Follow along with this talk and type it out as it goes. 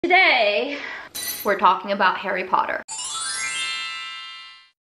Today, we're talking about Harry Potter.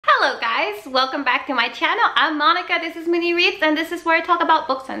 Hello guys, welcome back to my channel. I'm Monica, this is Mini Reads, and this is where I talk about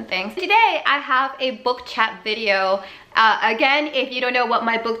books and things. Today, I have a book chat video. Again, if you don't know what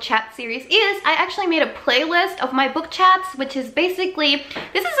my book chat series is, I actually made a playlist of my book chats, which is basically,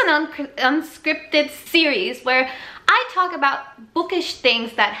 this is an unscripted series where I talk about bookish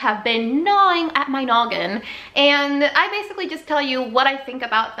things that have been gnawing at my noggin, and I basically just tell you what I think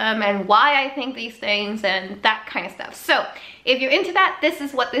about them and why I think these things and that kind of stuff. So if you're into that, this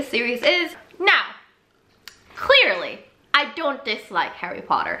is what this series is. Now, clearly, I don't dislike Harry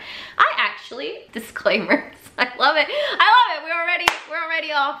Potter. I actually, disclaimers, I love it. We're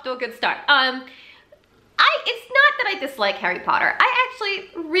already off to a good start. It's not that I dislike Harry Potter. I actually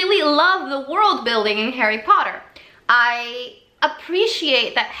really love the world building in Harry Potter. I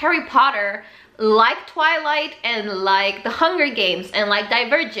appreciate that Harry Potter, like Twilight and like The Hunger Games and like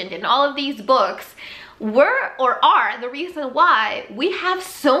Divergent and all of these books, were or are the reason why we have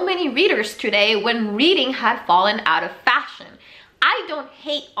so many readers today when reading had fallen out of fashion. I don't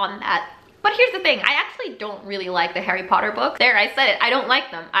hate on that. But here's the thing, I actually don't really like the Harry Potter books. There, I said it, I don't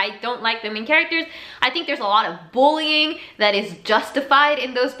like them. I don't like the main characters. I think there's a lot of bullying that is justified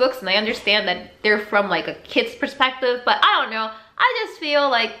in those books, and I understand that they're from like a kid's perspective, but I don't know. I just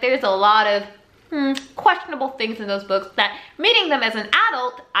feel like there's a lot of questionable things in those books that, reading them as an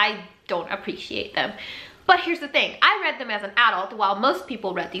adult, I don't appreciate them. But here's the thing, I read them as an adult while most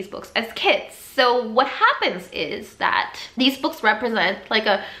people read these books as kids. So what happens is that these books represent like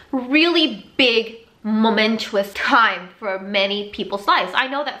a really big, momentous time for many people's lives. I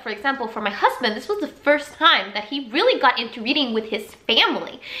know that, for example, for my husband, this was the first time that he really got into reading with his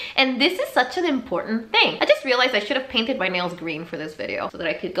family. And this is such an important thing. I just realized I should have painted my nails green for this video so that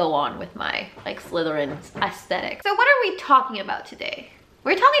I could go on with my like Slytherin aesthetic. So what are we talking about today?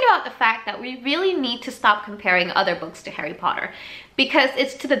 We're talking about the fact that we really need to stop comparing other books to Harry Potter because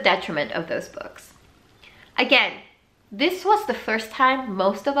it's to the detriment of those books. Again, this was the first time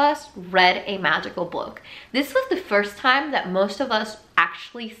most of us read a magical book. This was the first time that most of us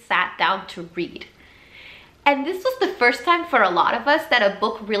actually sat down to read. And this was the first time for a lot of us that a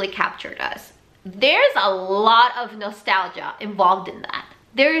book really captured us. There's a lot of nostalgia involved in that.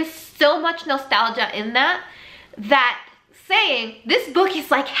 There is so much nostalgia in that saying this book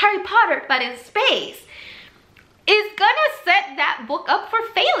is like Harry Potter but in space is gonna set that book up for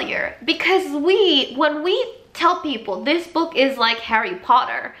failure, because when we tell people this book is like Harry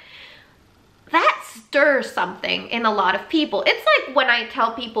Potter, that stirs something in a lot of people. It's like when I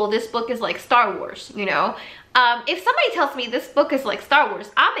tell people this book is like Star Wars, you know? If somebody tells me this book is like Star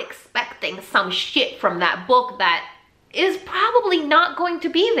Wars, I'm expecting some shit from that book that is probably not going to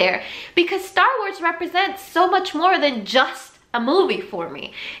be there, because Star Wars represents so much more than just a movie for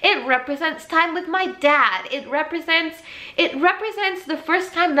me. It represents time with my dad. It represents the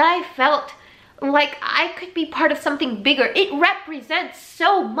first time that I felt like I could be part of something bigger. It represents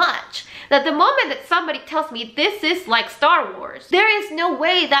so much that the moment that somebody tells me this is like Star Wars, there is no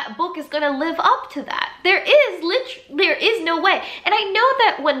way that book is gonna live up to that. There is no way. And I know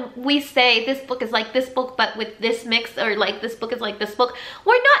that when we say this book is like this book but with this mix, or like this book is like this book,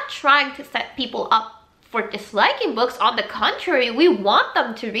 we're not trying to set people up for disliking books. On the contrary, we want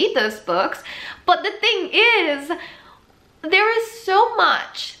them to read those books. But the thing is, there's so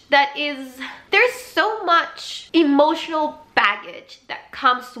much emotional baggage that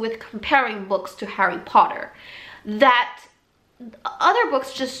comes with comparing books to Harry Potter that other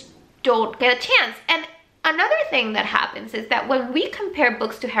books just don't get a chance. And another thing that happens is that when we compare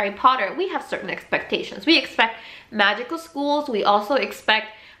books to Harry Potter, we have certain expectations. We expect magical schools, we also expect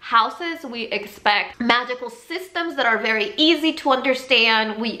houses, we expect magical systems that are very easy to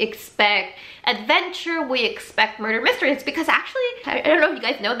understand, we expect adventure, we expect murder mysteries, because actually, I don't know if you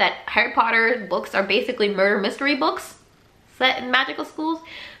guys know that Harry Potter books are basically murder mystery books set in magical schools.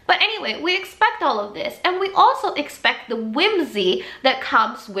 But anyway, we expect all of this, and we also expect the whimsy that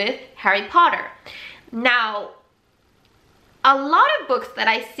comes with Harry Potter. Now, a lot of books that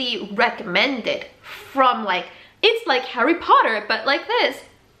I see recommended from like, it's like Harry Potter but like this,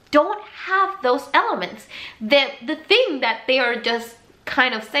 don't have those elements. The thing that they are just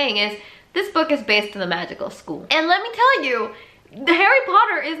kind of saying is, this book is based in a magical school. And let me tell you, the Harry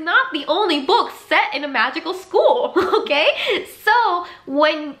Potter is not the only book set in a magical school, okay? So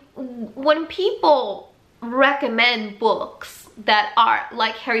when people recommend books that are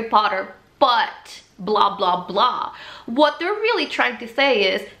like Harry Potter but blah blah blah, what they're really trying to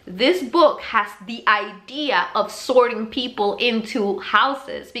say is this book has the idea of sorting people into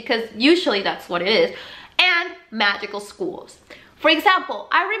houses, because usually that's what it is, and magical schools. For example,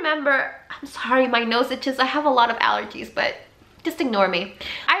 I remember, I'm sorry, my nose itches. I have a lot of allergies, but just ignore me.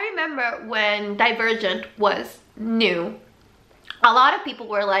 I remember when Divergent was new, a lot of people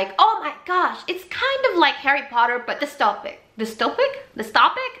were like, oh my gosh, it's kind of like Harry Potter, but dystopic. Dystopic?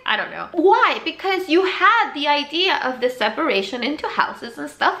 I don't know. Why? Because you had the idea of the separation into houses and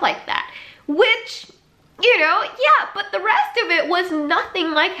stuff like that, which, you know, yeah, but the rest of it was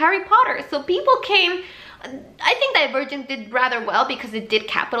nothing like Harry Potter. So people came, I think Divergent did rather well because it did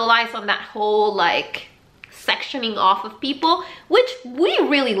capitalize on that whole like sectioning off of people, which we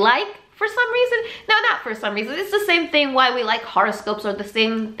really like for some reason. No, not for some reason. It's the same thing why we like horoscopes, or the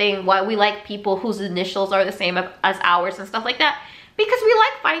same thing why we like people whose initials are the same as ours and stuff like that, because we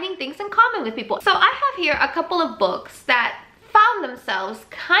like finding things in common with people. So I have here a couple of books that found themselves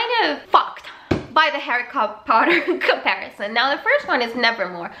kind of fucked by the Harry Potter comparison. Now the first one is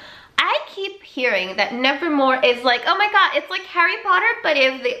Nevermore. I keep hearing that Nevermore is like, oh my god, it's like Harry Potter, but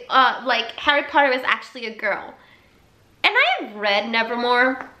if the like Harry Potter is actually a girl. And I have read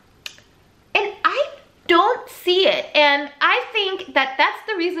Nevermore, and I don't see it. And I think that that's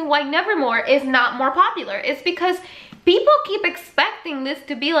the reason why Nevermore is not more popular. It's because people keep expecting this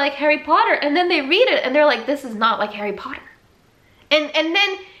to be like Harry Potter, and then they read it and they're like, this is not like Harry Potter. And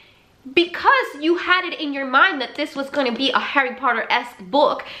then because you had it in your mind that this was going to be a Harry Potter-esque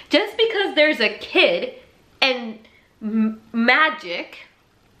book, just because there's a kid and magic,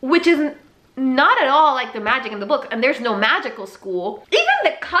 which is not at all like the magic in the book, and there's no magical school. Even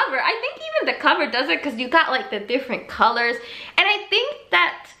the cover, I think even the cover does it, because you got like the different colors. And I think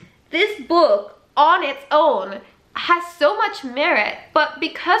that this book on its own has so much merit, but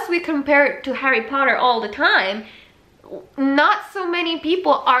because we compare it to Harry Potter all the time, not so many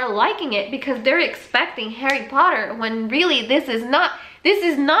people are liking it because they're expecting Harry Potter, when really this is not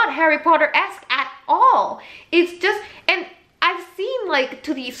Harry Potter-esque at all. It's just, and I've seen like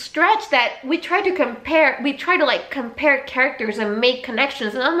to the stretch that we try to like compare characters and make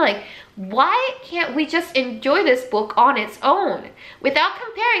connections, and I'm like, why can't we just enjoy this book on its own without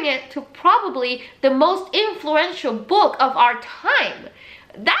comparing it to probably the most influential book of our time?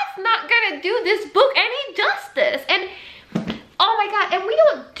 That's not gonna do this book any justice. And oh my god, and we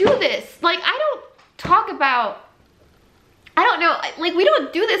don't do this. Like, I don't talk about, I don't know, like we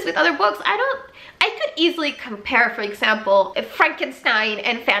don't do this with other books. I could easily compare, for example, Frankenstein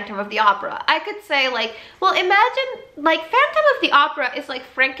and Phantom of the Opera. I could say like, well, imagine like Phantom of the Opera is like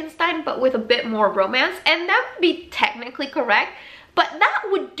Frankenstein but with a bit more romance, and that would be technically correct. But that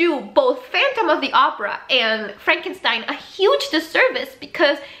would do both Phantom of the Opera and Frankenstein a huge disservice,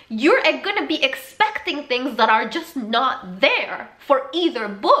 because you're gonna be expecting things that are just not there for either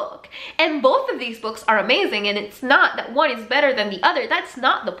book. And both of these books are amazing, and it's not that one is better than the other. That's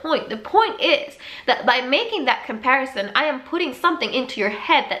not the point. The point is that by making that comparison, I am putting something into your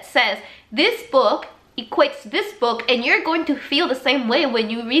head that says this book equates to this book, and you're going to feel the same way when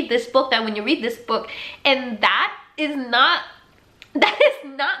you read this book than when you read this book. And that is not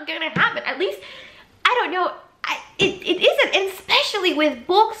gonna happen. At least, I don't know, it isn't, and especially with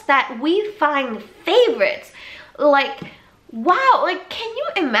books that we find favorites. Like, wow, like, can you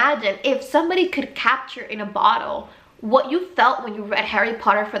imagine if somebody could capture in a bottle what you felt when you read Harry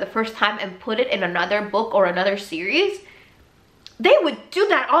Potter for the first time and put it in another book or another series? They would do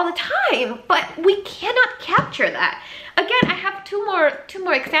that all the time, but we cannot capture that. Again, I have two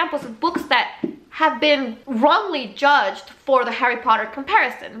more examples of books that have been wrongly judged for the Harry Potter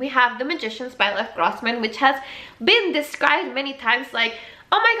comparison. We have The Magicians by Lev Grossman, which has been described many times like,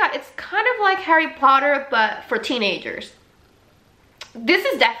 oh my god, it's kind of like Harry Potter but for teenagers. This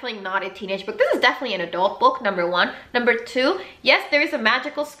is definitely not a teenage book. This is definitely an adult book, number one. Number two, yes, there is a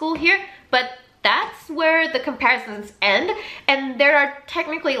magical school here, but that's where the comparisons end. And there are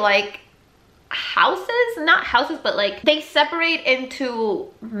technically like houses, not houses, but like they separate into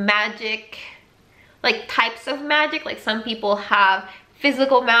magic, like types of magic. Like some people have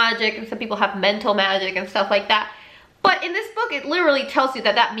physical magic and some people have mental magic and stuff like that. But in this book, it literally tells you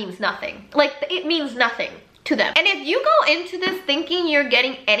that that means nothing. Like, it means nothing to them. And if you go into this thinking you're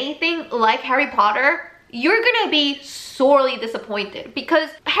getting anything like Harry Potter, you're gonna be sorely disappointed, because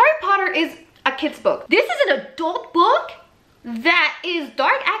Harry Potter is a kid's book. This is an adult book that is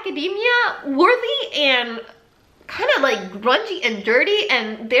dark academia worthy and kind of like grungy and dirty,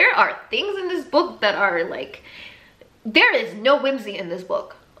 and there are things in this book that are like, there is no whimsy in this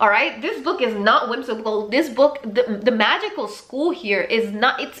book. All right, this book is not whimsical. This book, the magical school here is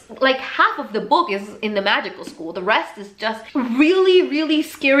not, it's like half of the book is in the magical school. The rest is just really, really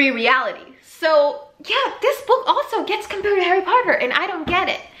scary reality. So yeah, this book also gets compared to Harry Potter, and I don't get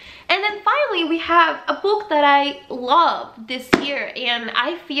it. And then finally, we have a book that I love this year, and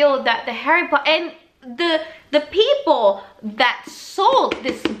I feel that the Harry Potter and the people that sold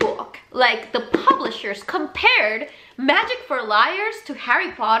this book, like the publishers, compared Magic for Liars to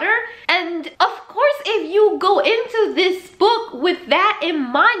Harry Potter. And of course, if you go into this book with that in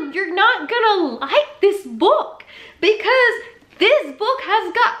mind, you're not gonna like this book, because this book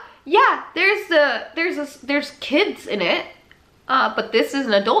has got, yeah, there's kids in it, but this is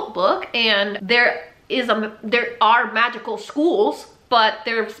an adult book, and there are magical schools, but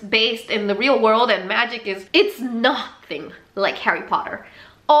they're based in the real world, and magic it's nothing like Harry Potter.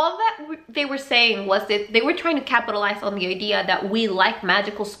 All that they were saying was that they were trying to capitalize on the idea that we like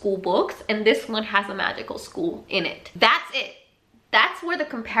magical school books, and this one has a magical school in it. That's it. That's where the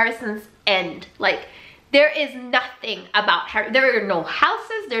comparisons end. Like, there is nothing about Harry. There are no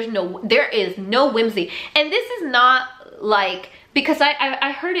houses. There is no whimsy. And this is not like, because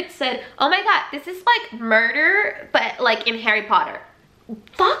I heard it said, oh my god, this is like murder, but like in Harry Potter.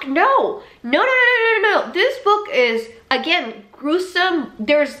 Fuck no. No. This book is, again, gruesome.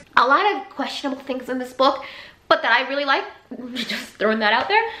 There's a lot of questionable things in this book, but that I really like. Just throwing that out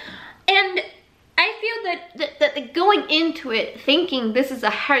there. And I feel that going into it thinking this is a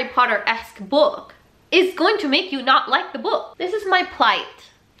Harry Potter-esque book is going to make you not like the book. This is my plight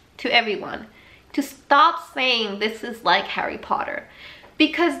to everyone, to stop saying this is like Harry Potter,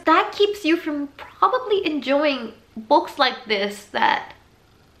 because that keeps you from probably enjoying books like this that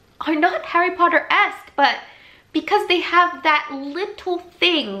are not Harry Potter-esque, but because they have that little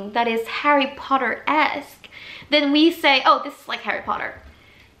thing that is Harry Potter-esque, then we say, oh, this is like Harry Potter.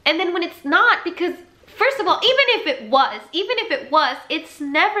 And then when it's not, because first of all, even if it was, it's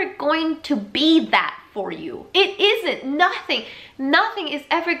never going to be that for you. It isn't. Nothing is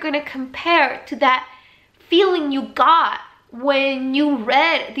ever going to compare to that feeling you got when you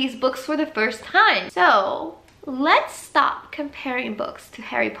read these books for the first time. So let's stop comparing books to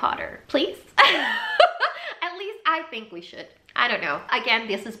Harry Potter, please. At least I think we should. I don't know. Again,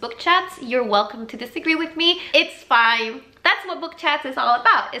 this is Book Chats. You're welcome to disagree with me. It's fine. That's what Book Chats is all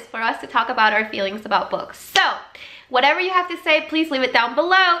about, is for us to talk about our feelings about books. So whatever you have to say, please leave it down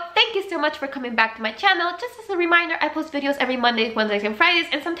below. Thank you so much for coming back to my channel. Just as a reminder, I post videos every Mondays, Wednesdays, and Fridays,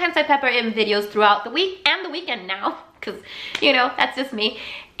 and sometimes I pepper in videos throughout the week and the weekend now, because, you know, that's just me.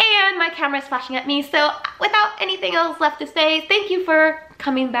 And my camera is flashing at me, so without anything else left to say, thank you for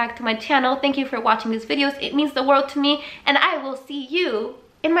coming back to my channel. Thank you for watching these videos. It means the world to me, and I will see you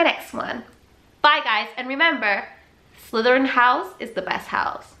in my next one. Bye, guys, and remember, Slytherin House is the best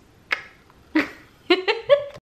house.